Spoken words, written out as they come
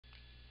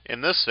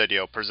In this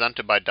video,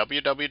 presented by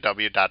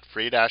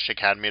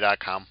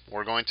www.free-academy.com,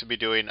 we're going to be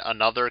doing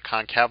another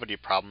concavity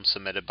problem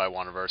submitted by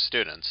one of our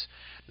students.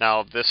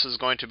 Now, this is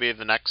going to be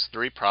the next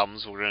three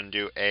problems. We're going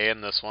to do A in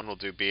this one, we'll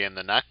do B in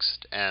the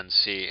next, and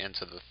C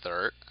into the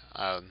third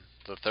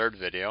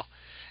video.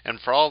 And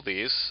for all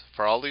these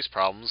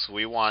problems,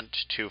 we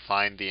want to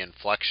find the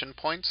inflection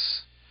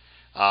points,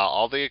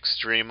 all the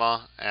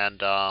extrema,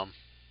 and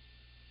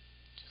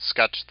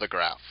sketch the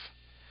graph.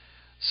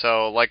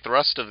 So, like the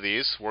rest of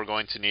these, we're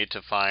going to need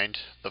to find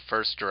the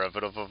first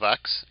derivative of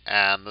x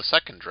and the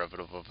second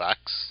derivative of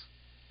x.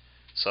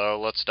 So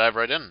let's dive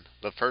right in.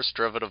 The first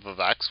derivative of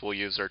x, we'll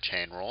use our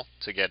chain rule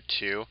to get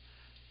to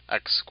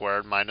x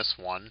squared minus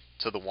 1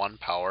 to the 1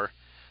 power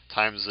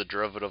times the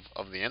derivative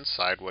of the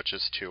inside, which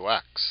is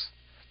 2x.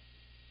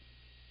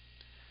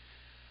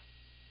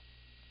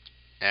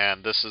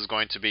 And this is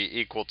going to be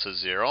equal to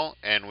 0,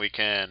 and we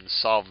can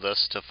solve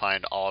this to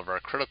find all of our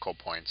critical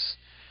points.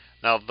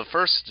 Now, the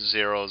first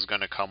 0 is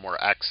going to come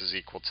where x is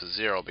equal to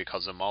 0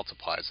 because it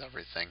multiplies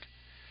everything.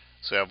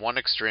 So we have one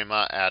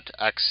extrema at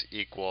x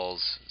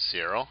equals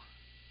 0.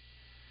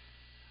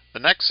 The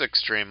next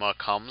extrema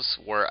comes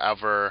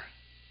wherever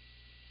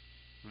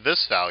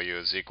this value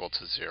is equal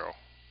to 0.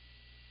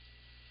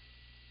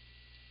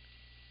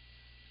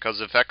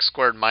 Because if x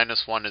squared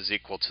minus 1 is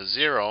equal to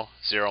 0,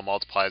 0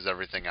 multiplies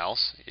everything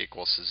else,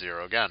 equals to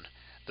 0 again.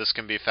 This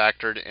can be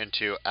factored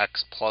into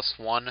x plus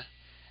 1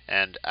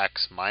 and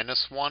x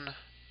minus 1.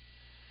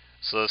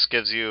 So this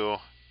gives you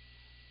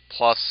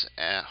plus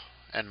and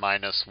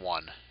minus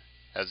 1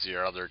 as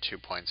your other 2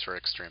 points for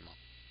extrema.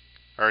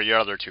 Or your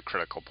other 2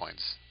 critical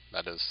points,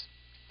 that is.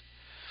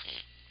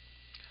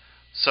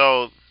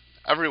 So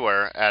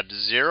everywhere at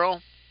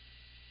 0,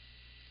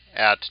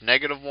 at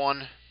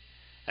 -1,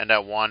 and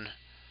at 1,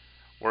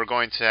 we're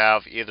going to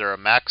have either a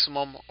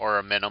maximum or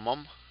a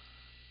minimum.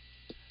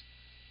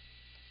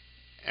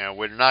 And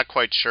we're not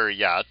quite sure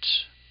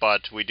yet,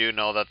 but we do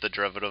know that the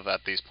derivative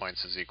at these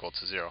points is equal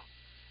to 0.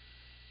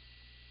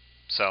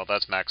 So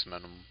that's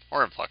maximum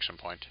or inflection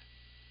point.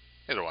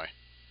 Either way.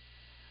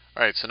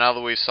 Alright, so now that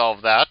we've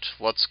solved that,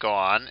 let's go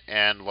on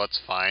and let's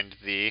find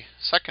the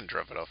second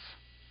derivative.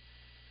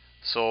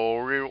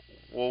 So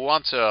we'll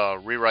want to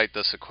rewrite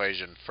this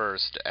equation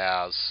first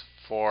as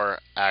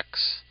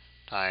 4x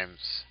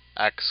times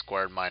x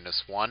squared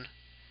minus 1,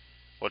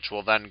 which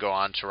we'll then go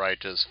on to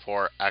write as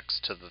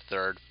 4x to the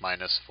third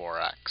minus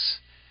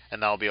 4x.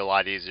 And that'll be a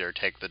lot easier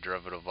to take the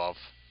derivative of.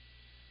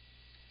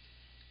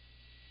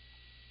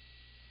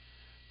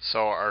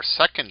 So our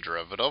second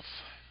derivative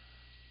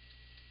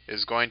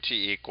is going to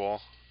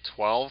equal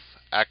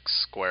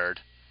 12x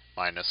squared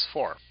minus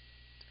 4,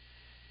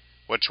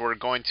 which we're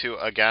going to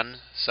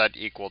again set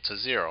equal to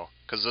 0,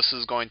 because this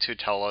is going to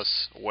tell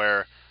us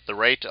where the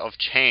rate of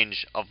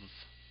change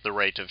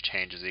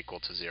is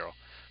equal to 0.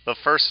 The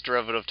first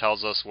derivative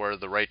tells us where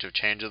the rate of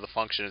change of the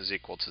function is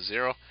equal to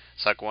 0.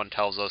 Second one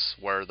tells us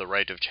where the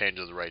rate of change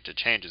is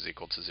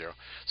equal to 0.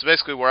 So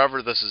basically,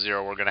 wherever this is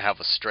 0, we're going to have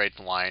a straight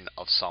line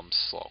of some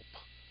slope.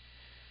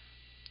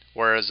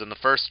 Whereas in the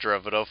first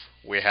derivative,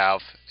 we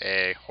have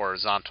a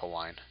horizontal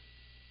line.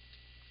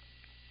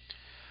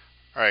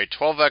 Alright,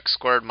 12x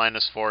squared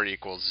minus 4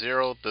 equals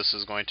 0. This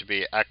is going to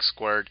be x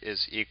squared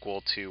is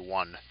equal to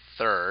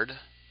 1/3.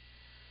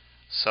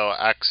 So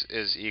x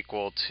is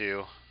equal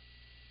to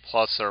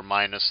plus or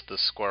minus the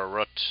square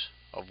root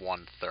of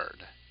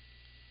 1/3.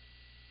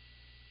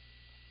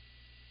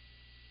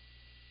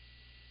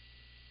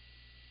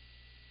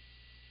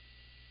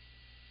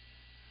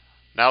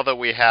 Now that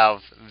we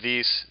have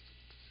these,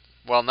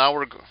 well, now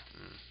we're,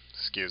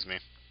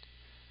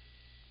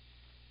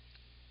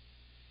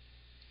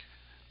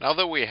 Now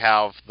that we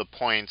have the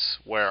points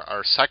where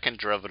our second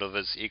derivative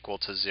is equal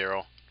to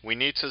 0, we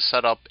need to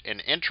set up an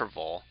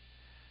interval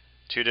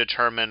to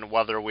determine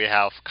whether we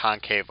have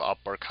concave up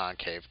or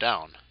concave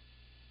down.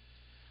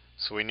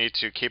 So we need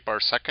to keep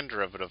our second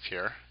derivative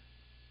here,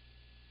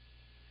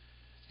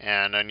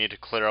 and I need to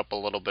clear up a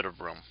little bit of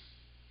room.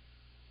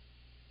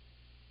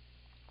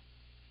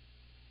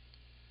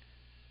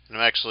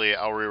 And actually,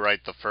 I'll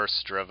rewrite the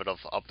first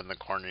derivative up in the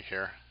corner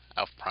here.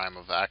 F prime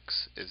of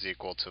x is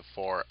equal to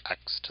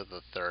 4x to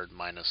the third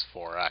minus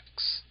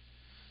 4x.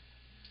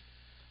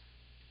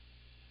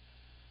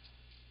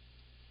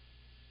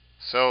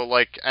 So,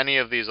 like any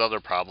of these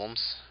other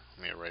problems, let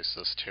me erase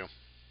this too.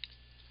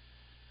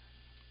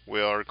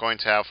 We are going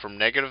to have from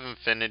negative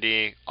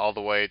infinity all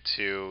the way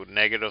to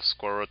negative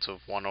square root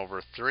of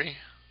 1/3.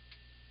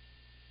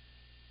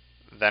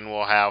 Then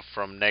we'll have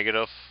from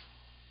negative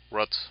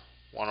root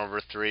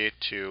 1/3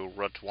 to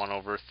root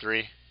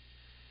 1/3.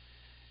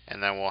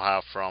 And then we'll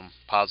have from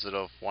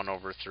positive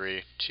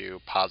 1/3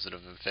 to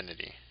positive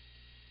infinity.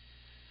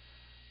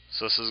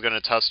 So this is going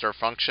to test our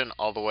function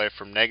all the way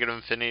from negative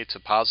infinity to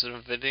positive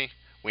infinity.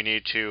 We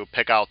need to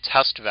pick out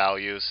test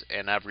values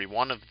in every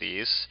one of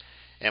these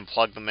and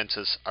plug them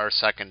into our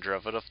second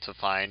derivative to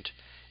find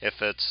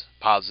if it's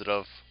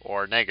positive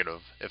or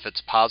negative. If it's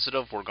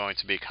positive, we're going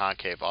to be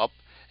concave up.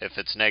 If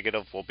it's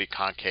negative, we'll be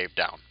concave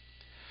down.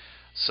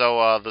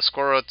 So the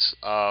square root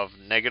of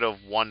negative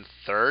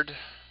 1/3,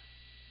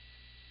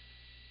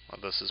 well,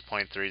 this is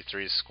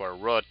 0.33 square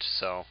root,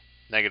 so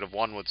negative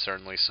 1 would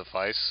certainly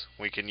suffice.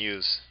 We can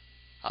use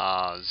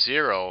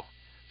 0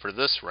 for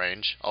this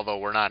range, although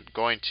we're not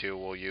going to.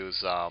 We'll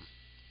use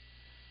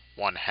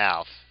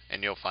 1/2,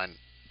 and you'll find,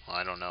 well,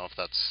 I don't know if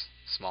that's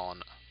small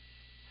enough.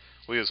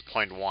 We'll use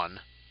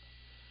 0.1.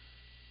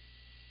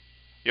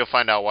 You'll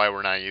find out why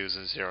we're not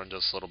using 0 in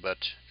just a little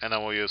bit. And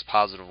then we'll use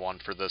positive 1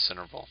 for this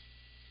interval.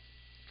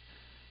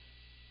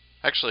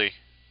 Actually,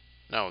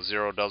 no,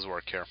 0 does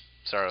work here.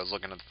 Sorry, I was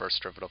looking at the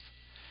first derivative.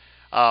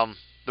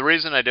 The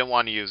reason I didn't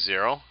want to use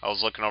 0, I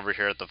was looking over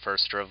here at the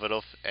first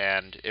derivative,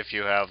 and if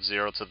you have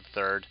 0 to the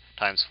third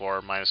times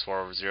 4 minus 4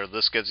 over 0,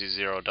 this gives you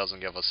 0, it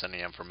doesn't give us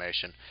any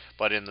information.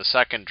 But in the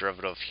second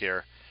derivative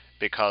here,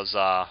 because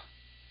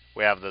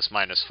we have this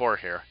minus 4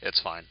 here,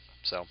 it's fine.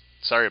 So,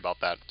 sorry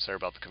about that. Sorry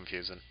about the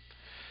confusion.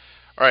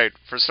 Alright,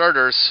 for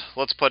starters,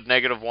 let's put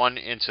negative 1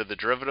 into the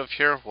derivative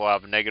here. We'll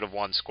have negative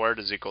 1 squared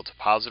is equal to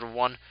positive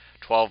 1.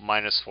 12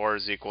 minus 4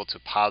 is equal to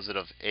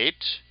positive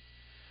 8.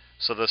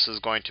 So this is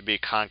going to be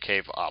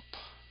concave up.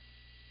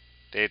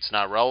 The 8's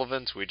not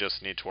relevant, we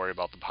just need to worry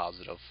about the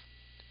positive.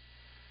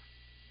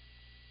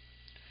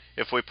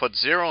 If we put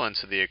 0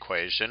 into the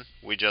equation,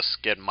 we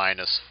just get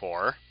minus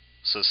 4.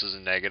 So this is a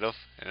negative,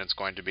 and it's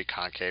going to be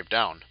concave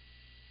down.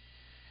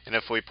 And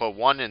if we put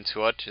 1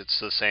 into it, it's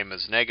the same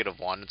as negative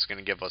 1. It's going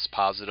to give us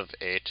positive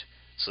 8.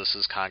 So this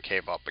is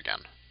concave up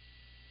again.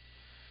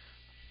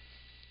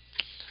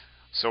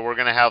 So we're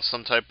going to have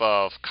some type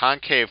of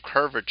concave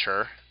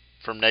curvature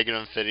from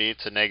negative infinity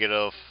to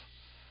negative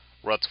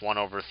roots 1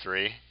 over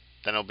 3.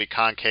 Then it'll be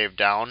concave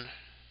down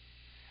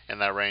in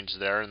that range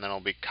there, and then it'll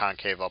be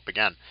concave up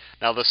again.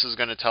 Now this is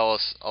going to tell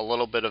us a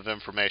little bit of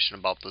information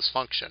about this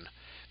function.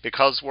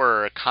 Because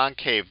we're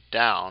concave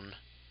down,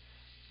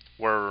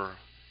 we're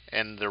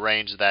in the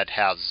range that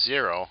has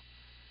 0,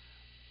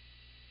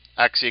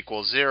 x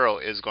equals 0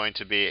 is going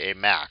to be a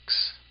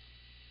max.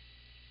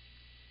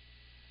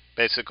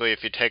 Basically,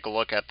 if you take a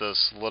look at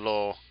this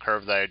little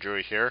curve that I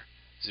drew here,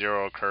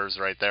 0 occurs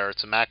right there,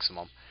 it's a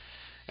maximum.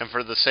 And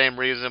for the same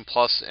reason,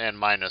 plus and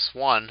minus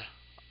 1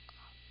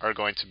 are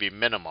going to be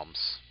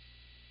minimums.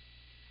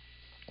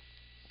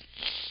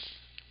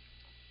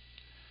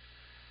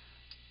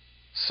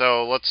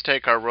 So let's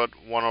take our root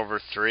 1 over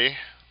 3.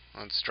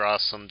 Let's draw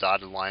some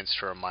dotted lines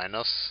to our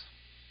minus.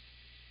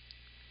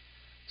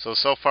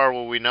 So far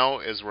what we know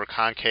is we're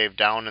concave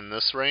down in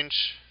this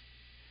range,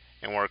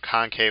 and we're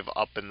concave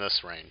up in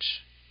this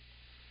range.